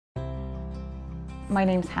My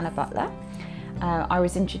name's Hannah Butler. I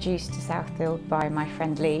was introduced to Southfield by my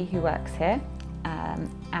friend Lee, who works here,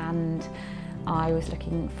 and I was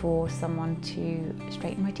looking for someone to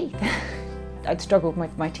straighten my teeth. I'd struggled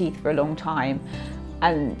with my teeth for a long time,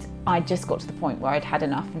 and I just got to the point where I'd had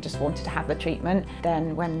enough and just wanted to have the treatment.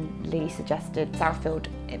 Then when Lee suggested Southfield,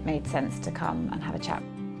 it made sense to come and have a chat.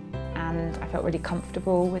 And I felt really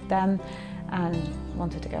comfortable with them and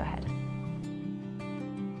wanted to go ahead.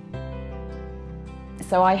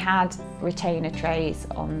 So I had retainer trays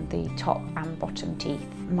on the top and bottom teeth.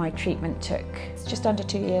 My treatment took just under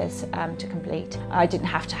 2 years to complete. I didn't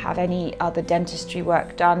have to have any other dentistry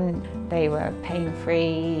work done. They were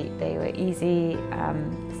pain-free, they were easy,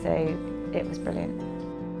 so it was brilliant.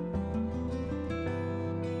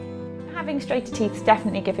 Having straighter teeth is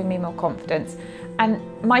definitely giving me more confidence, and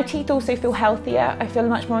my teeth also feel healthier. I feel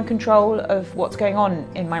much more in control of what's going on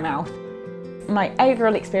in my mouth. My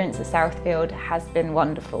overall experience at Southfield has been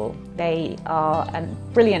wonderful. They are a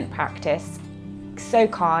brilliant practice, so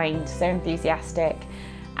kind, so enthusiastic,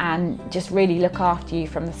 and just really look after you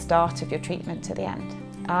from the start of your treatment to the end.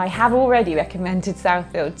 I have already recommended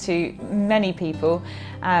Southfield to many people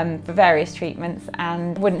for various treatments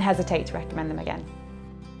and wouldn't hesitate to recommend them again.